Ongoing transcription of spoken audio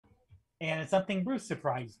and it's something Bruce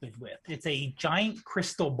surprised me with. It's a giant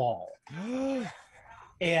crystal ball,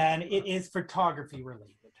 and it is photography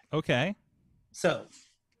related. Okay. So,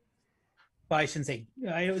 well, I shouldn't say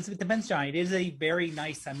it depends. Giant. It is a very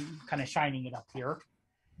nice. I'm kind of shining it up here.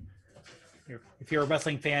 If you're a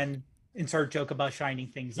wrestling fan, insert joke about shining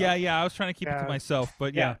things Yeah, up. yeah. I was trying to keep it to myself,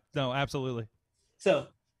 but yeah, no, absolutely. So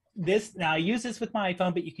this now I use this with my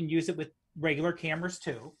iPhone, but you can use it with regular cameras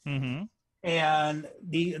too. Mm-hmm. And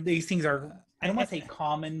these things are, I don't want to say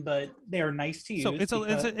common, but they are nice to use. So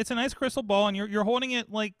it's a nice crystal ball, and you're holding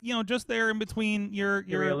it like, just there in between your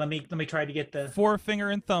let me try to get the forefinger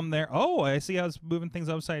and thumb there. Oh, I see how it's moving things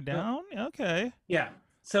upside down. Okay. Yeah.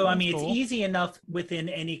 So That's I mean, cool. It's easy enough within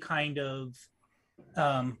any kind of,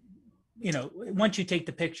 once you take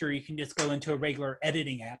the picture, you can just go into a regular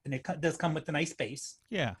editing app, and it does come with a nice base.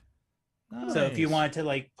 Yeah. Nice. So if you wanted to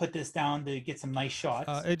like put this down to get some nice shots,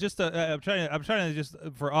 I'm trying to just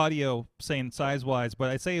for audio saying size wise, but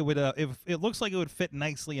I'd say it would if it looks like it would fit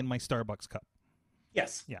nicely in my Starbucks cup.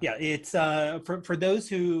 Yes. Yeah. It's for those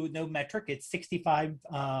who know metric, it's 65.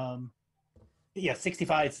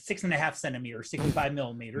 65, 6.5 centimeters, 65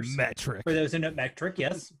 millimeters. Metric. For those who know metric,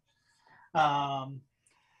 yes. And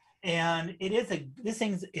it is this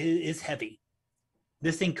thing is heavy.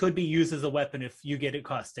 This thing could be used as a weapon if you get it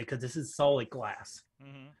caustic, because this is solid glass.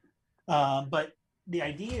 Mm-hmm. But the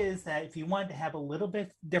idea is that if you wanted to have a little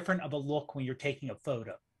bit different of a look when you're taking a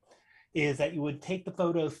photo, is that you would take the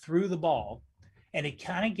photo through the ball, and it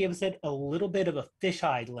kind of gives it a little bit of a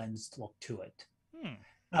fisheye lens look to it.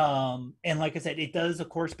 And like I said, it does, of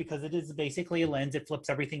course, because it is basically a lens, it flips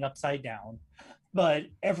everything upside down. But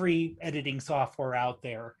every editing software out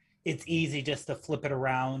there, it's easy just to flip it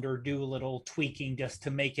around or do a little tweaking just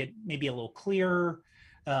to make it maybe a little clearer,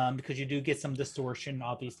 because you do get some distortion,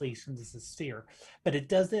 obviously, since it's a sphere. But it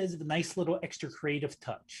does this a nice little extra creative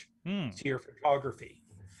touch to your photography.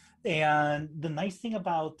 And the nice thing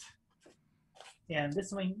about, and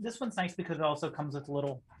this one's nice because it also comes with a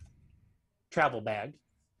little travel bag,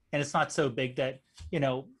 and it's not so big that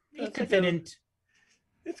it could fit in.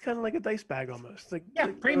 It's kind of like a dice bag almost. Like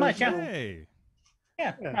pretty much. Yeah. Hey.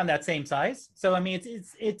 Yeah, around that same size. So I mean,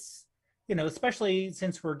 it's especially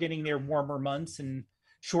since we're getting near warmer months, and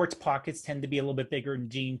shorts pockets tend to be a little bit bigger, and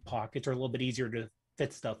jean pockets are a little bit easier to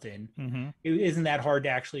fit stuff in. Mm-hmm. It isn't that hard to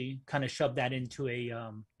actually kind of shove that into a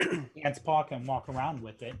pants pocket and walk around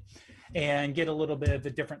with it, and get a little bit of a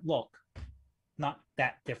different look. Not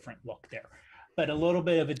that different look there, but a little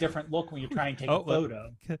bit of a different look when you're trying to take a photo.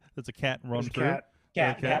 That's a cat run through.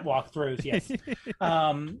 Cat walkthroughs, yes.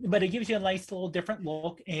 But it gives you a nice little different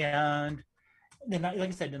look, and then, like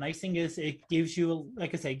I said, the nice thing is it gives you,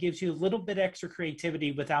 like I say, it gives you a little bit extra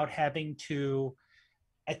creativity without having to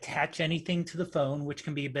attach anything to the phone, which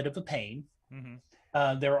can be a bit of a pain.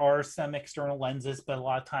 Mm-hmm. There are some external lenses, but a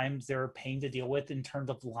lot of times they're a pain to deal with in terms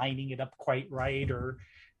of lining it up quite right or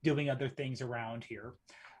doing other things around here.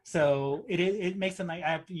 So it makes it nice.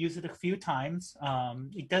 I have to use it a few times.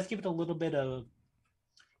 It does give it a little bit of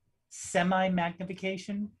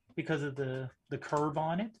semi-magnification because of the curve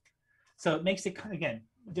on it. So it makes it, again,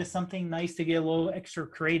 just something nice to get a little extra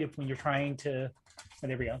creative when you're trying to,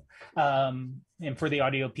 there we go. And for the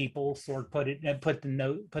audio people, put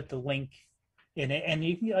the link in it. And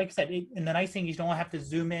you can, like I said, and the nice thing is you don't have to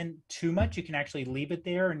zoom in too much. You can actually leave it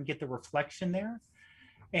there and get the reflection there.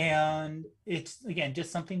 And it's, again,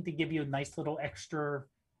 just something to give you a nice little extra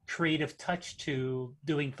creative touch to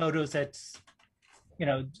doing photos that's,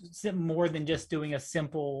 more than just doing a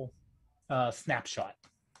simple snapshot.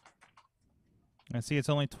 I see it's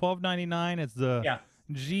only $12.99. It's the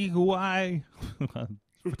JIHUI.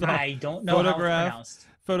 I don't know how it's pronounced.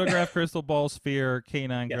 Photograph crystal ball sphere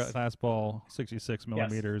K9 glass ball 66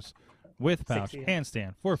 millimeters with pouch,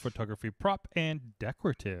 handstand for photography, prop, and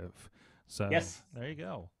decorative. So there you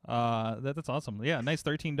go. That's awesome. Yeah, nice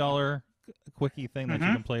 $13 quickie thing that you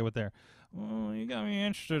can play with there. Well, you got me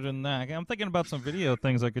interested in that. I'm thinking about some video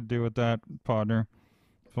things I could do with that, Podnar.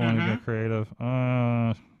 If I want to get creative.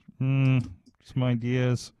 Some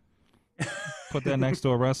ideas. Put that next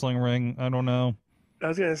to a wrestling ring. I don't know. I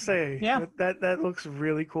was gonna say, that looks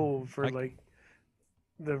really cool for like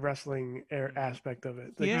the wrestling aspect of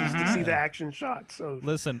it. Like, just to see the action shots.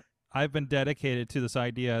 Listen, I've been dedicated to this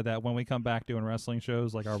idea that when we come back doing wrestling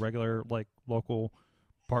shows, like our regular, like local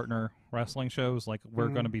partner wrestling shows, like we're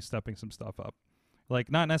going to be stepping some stuff up, like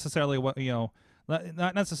not necessarily what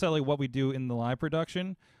not necessarily what we do in the live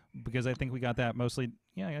production, because I think we got that mostly.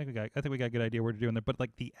 I think we got a good idea what we're doing there, but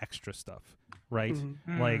like the extra stuff, right?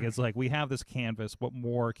 Like it's like we have this canvas. What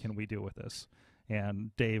more can we do with this?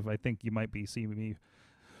 And Dave, I think you might be seeing me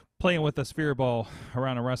playing with a sphere ball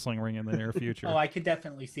around a wrestling ring in the near future. I could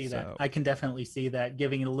definitely see that. I can definitely see that,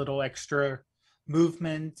 giving it a little extra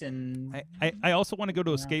movement. And I also want to go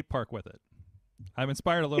to a skate park with it. I'm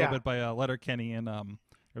inspired a little bit by Letterkenny, and there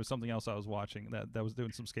was something else I was watching that was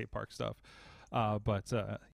doing some skate park stuff. But